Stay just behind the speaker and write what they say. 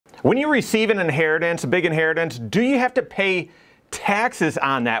When you receive an inheritance, a big inheritance, do you have to pay taxes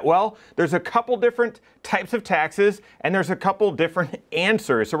on that? Well, there's a couple different types of taxes and there's a couple different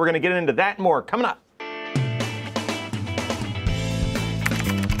answers. So we're going to get into that and more coming up.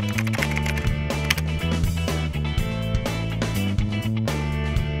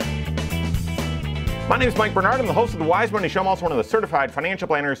 My name is Mike Bernard. I'm the host of the Wise Money Show. I'm also one of the certified financial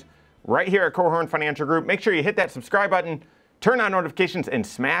planners right here at Korhorn Financial Group. Make sure you hit that subscribe button, turn on notifications, and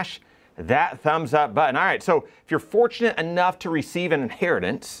smash that thumbs up button. All right, so if you're fortunate enough to receive an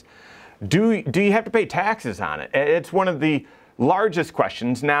inheritance, do you have to pay taxes on it? It's one of the largest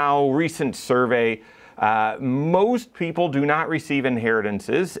questions. Now, recent survey, most people do not receive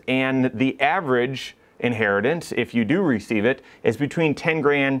inheritances, and the average inheritance, if you do receive it, is between 10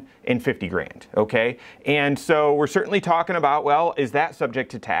 grand and 50 grand, okay? And so we're certainly talking about, well, is that subject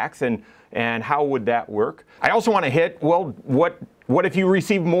to tax, and how would that work? I also want to hit, well, what if you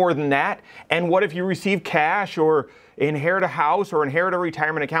receive more than that? And what if you receive cash or inherit a house or inherit a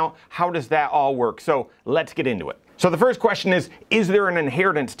retirement account? How does that all work? So let's get into it. So the first question is there an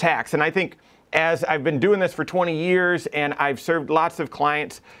inheritance tax? And I think as I've been doing this for 20 years and I've served lots of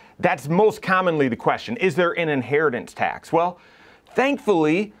clients, that's most commonly the question. Is there an inheritance tax? Well,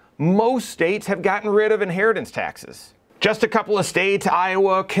 thankfully, most states have gotten rid of inheritance taxes. Just a couple of states,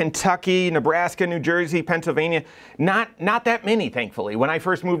 Iowa, Kentucky, Nebraska, New Jersey, Pennsylvania, not that many, thankfully. When I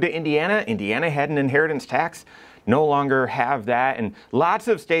first moved to Indiana, Indiana had an inheritance tax, no longer have that, and lots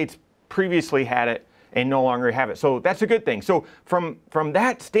of states previously had it and no longer have it. So that's a good thing. So from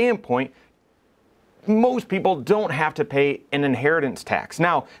that standpoint, most people don't have to pay an inheritance tax.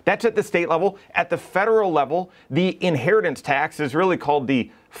 Now, that's at the state level. At the federal level, the inheritance tax is really called the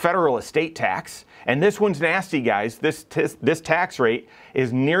federal estate tax. And this one's nasty, guys. This tax rate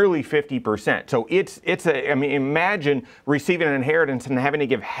is nearly 50%. So I mean, imagine receiving an inheritance and having to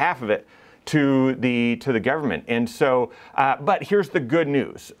give half of it to the government. And so, but here's the good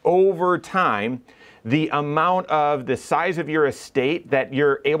news. Over time, the amount of the size of your estate that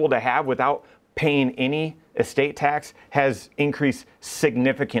you're able to have without paying any estate tax has increased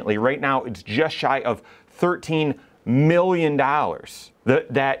significantly. Right now, it's just shy of $13 million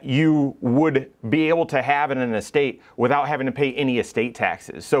that you would be able to have in an estate without having to pay any estate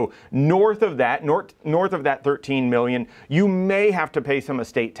taxes. So north of that 13 million, you may have to pay some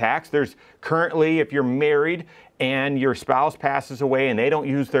estate tax. There's currently, if you're married and your spouse passes away and they don't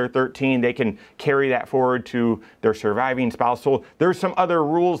use their 13, they can carry that forward to their surviving spouse. So there's some other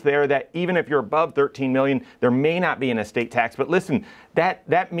rules there that even if you're above 13 million, there may not be an estate tax. But listen,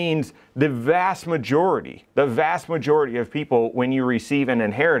 that means the vast majority of people, when you receive an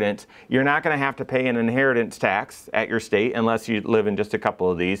inheritance, you're not going to have to pay an inheritance tax at your state unless you live in just a couple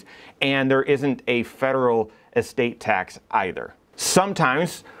of these. And there isn't a federal estate tax either.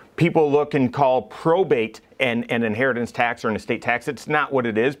 Sometimes people look and call probate an inheritance tax or an estate tax. It's not what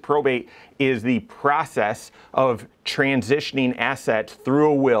it is. Probate is the process of transitioning assets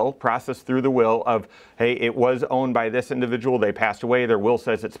through a will, through the will of, hey, it was owned by this individual, they passed away, their will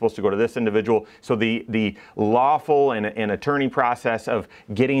says it's supposed to go to this individual. So the lawful and attorney process of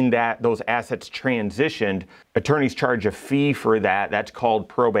getting those assets transitioned, attorneys charge a fee for that. That's called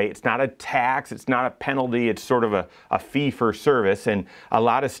probate. It's not a tax, it's not a penalty, it's sort of a fee for service. And a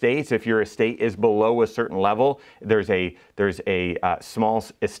lot of states, if your estate is below a certain level, there's a small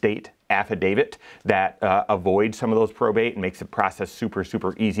estate affidavit that avoids some of those probate and makes the process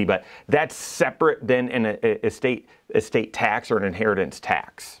super easy. But that's separate than an estate tax or an inheritance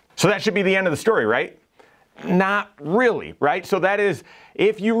tax. So that should be the end of the story, right? Not really, right? So that is,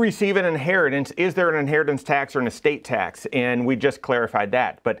 if you receive an inheritance, is there an inheritance tax or an estate tax? And we just clarified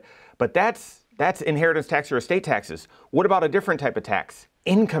that. But that's inheritance tax or estate taxes. What about a different type of tax?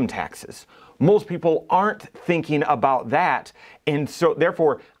 Income taxes. Most people aren't thinking about that. And so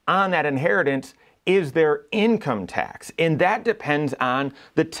therefore, on that inheritance, is there income tax? And that depends on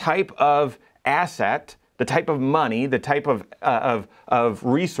the type of asset, the type of money, the type of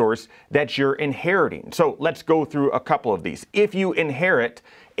resource that you're inheriting. So let's go through a couple of these. If you inherit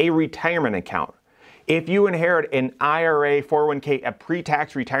a retirement account, if you inherit an IRA, 401k, a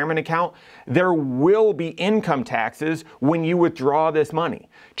pre-tax retirement account, there will be income taxes when you withdraw this money.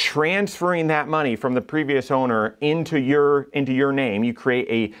 Transferring that money from the previous owner into your name, you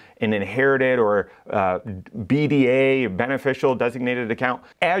create an inherited or BDA, beneficial designated account.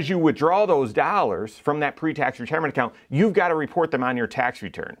 As you withdraw those dollars from that pre-tax retirement account, you've got to report them on your tax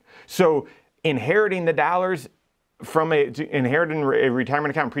return. So inheriting the dollars from inheriting a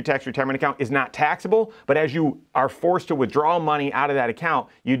retirement account, pre-tax retirement account, is not taxable, but as you are forced to withdraw money out of that account,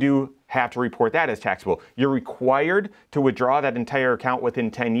 you do have to report that as taxable. You're required to withdraw that entire account within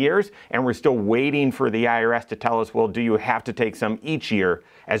 10 years, and we're still waiting for the IRS to tell us, well, do you have to take some each year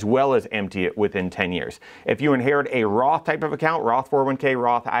as well as empty it within 10 years? If you inherit a Roth type of account, Roth 401k,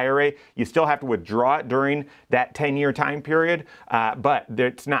 Roth IRA, you still have to withdraw it during that 10-year time period, but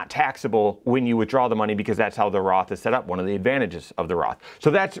it's not taxable when you withdraw the money because that's how the Roth is set up, one of the advantages of the Roth. So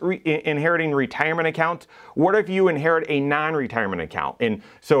that's inheriting retirement accounts. What if you inherit a non-retirement account? And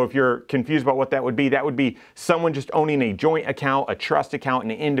so if you're confused about what that would be someone just owning a joint account, a trust account,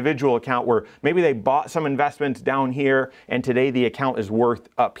 an individual account where maybe they bought some investments down here and today the account is worth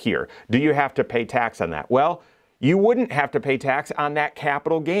up here. Do you have to pay tax on that? Well, you wouldn't have to pay tax on that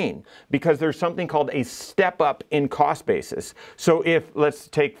capital gain because there's something called a step up in cost basis. So if, let's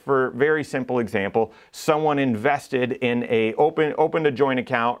take for very simple example, someone invested in opened a joint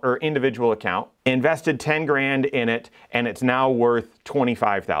account or individual account, invested 10 grand in it, and it's now worth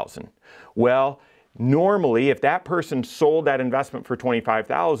 25,000. Well, normally, if that person sold that investment for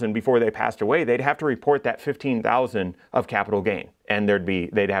 25,000 before they passed away, they'd have to report that 15,000 of capital gain, and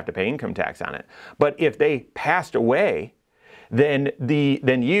they'd have to pay income tax on it. But if they passed away, then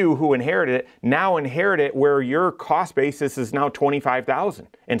you who inherited it now inherit it where your cost basis is now 25,000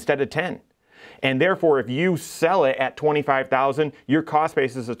 instead of 10. And therefore, if you sell it at 25,000, your cost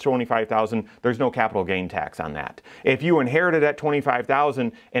basis is 25,000. There's no capital gain tax on that. If you inherit it at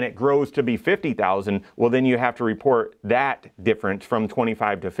 25,000 and it grows to be 50,000, well, then you have to report that difference from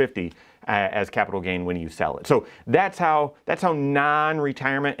 25 to 50 as capital gain when you sell it. So that's how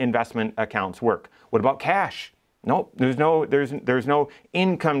non-retirement investment accounts work. What about cash? Nope, there's no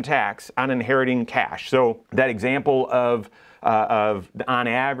income tax on inheriting cash. So that example of on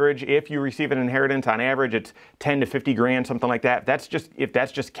average, if you receive an inheritance, on average it's 10 to 50 grand, something like that. If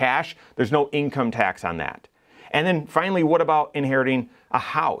that's just cash, there's no income tax on that. And then finally, what about inheriting a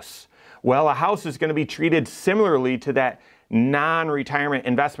house? Well, a house is going to be treated similarly to that non-retirement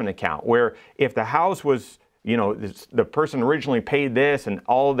investment account, where if the house was, the person originally paid this and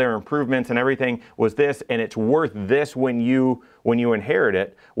all their improvements and everything was this, and it's worth this when you inherit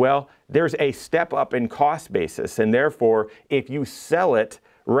it, well, there's a step up in cost basis. And therefore, if you sell it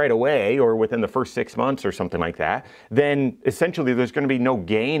right away or within the first 6 months or something like that, then essentially there's going to be no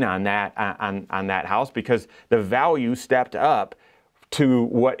gain on that, on that house because the value stepped up to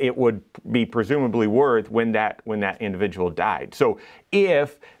what it would be presumably worth when that individual died. So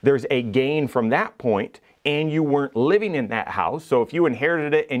if there's a gain from that point, and you weren't living in that house, so if you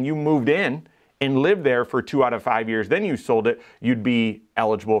inherited it and you moved in and lived there for 2 out of 5 years, then you sold it, you'd be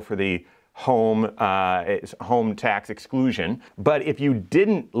eligible for the home tax exclusion. But if you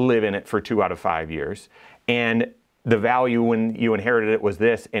didn't live in it for 2 out of 5 years and the value when you inherited it was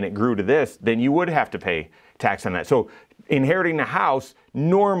this and it grew to this, then you would have to pay tax on that. So inheriting a house,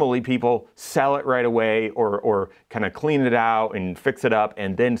 normally people sell it right away or kind of clean it out and fix it up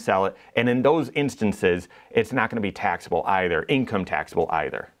and then sell it. And in those instances, it's not going to be taxable either, income taxable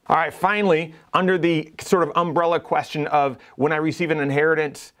either. All right, finally, under the sort of umbrella question of when I receive an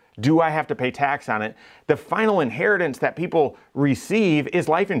inheritance, do I have to pay tax on it? The final inheritance that people receive is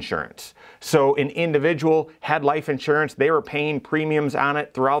life insurance. So an individual had life insurance, they were paying premiums on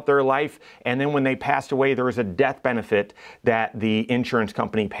it throughout their life, and then when they passed away, there was a death benefit that the insurance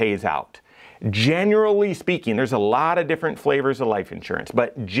company pays out. Generally speaking, there's a lot of different flavors of life insurance,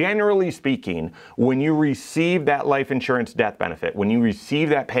 but generally speaking, when you receive that life insurance death benefit, when you receive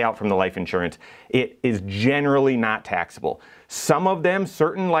that payout from the life insurance, it is generally not taxable. Some of them,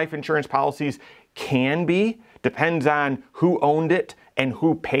 certain life insurance policies can be, depends on who owned it and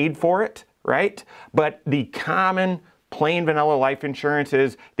who paid for it, right? But the common plain vanilla life insurance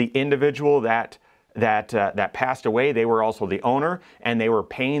is the individual that passed away, they were also the owner and they were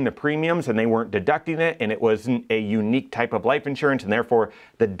paying the premiums and they weren't deducting it, and it wasn't a unique type of life insurance, and therefore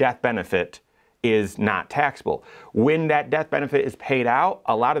the death benefit is not taxable. When that death benefit is paid out,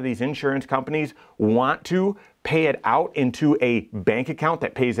 a lot of these insurance companies want to pay it out into a bank account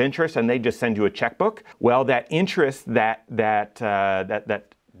that pays interest, and they just send you a checkbook. Well, that interest that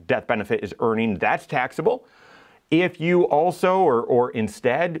death benefit is earning, that's taxable. If you also or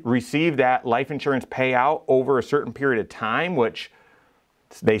instead receive that life insurance payout over a certain period of time, which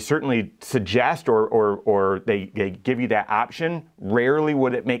they certainly suggest or they give you that option, rarely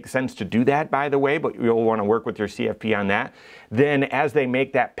would it make sense to do that, by the way, but you'll want to work with your CFP on that. Then as they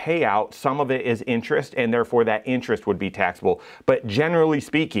make that payout, some of it is interest, and therefore that interest would be taxable. But generally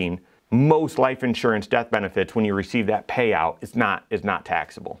speaking, most life insurance death benefits, when you receive that payout, is not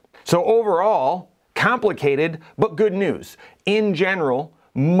taxable. So overall, complicated, but good news. In general,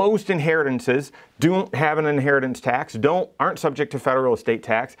 most inheritances don't have an inheritance tax, aren't subject to federal estate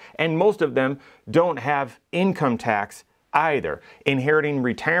tax, and most of them don't have income tax either. Inheriting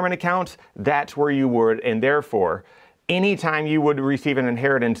retirement accounts, that's where you would, and therefore, anytime you would receive an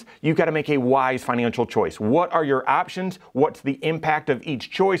inheritance, you've got to make a wise financial choice. What are your options? What's the impact of each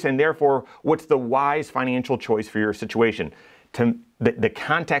choice? And therefore, what's the wise financial choice for your situation? The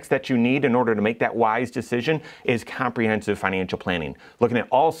context that you need in order to make that wise decision is comprehensive financial planning. Looking at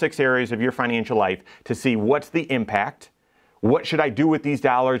all 6 areas of your financial life to see what's the impact, what should I do with these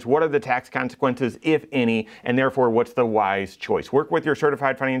dollars, what are the tax consequences, if any, and therefore what's the wise choice. Work with your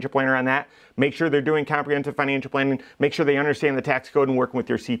certified financial planner on that. Make sure they're doing comprehensive financial planning. Make sure they understand the tax code and working with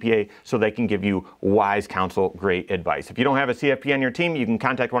your CPA so they can give you wise counsel, great advice. If you don't have a CFP on your team, you can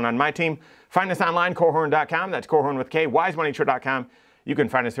contact one on my team. Find us online, Korhorn.com. That's Korhorn with K, wisemoneyshow.com. You can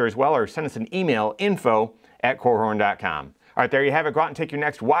find us there as well, or send us an email, info@Korhorn.com. All right, there you have it. Go out and take your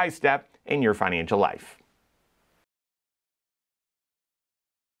next wise step in your financial life.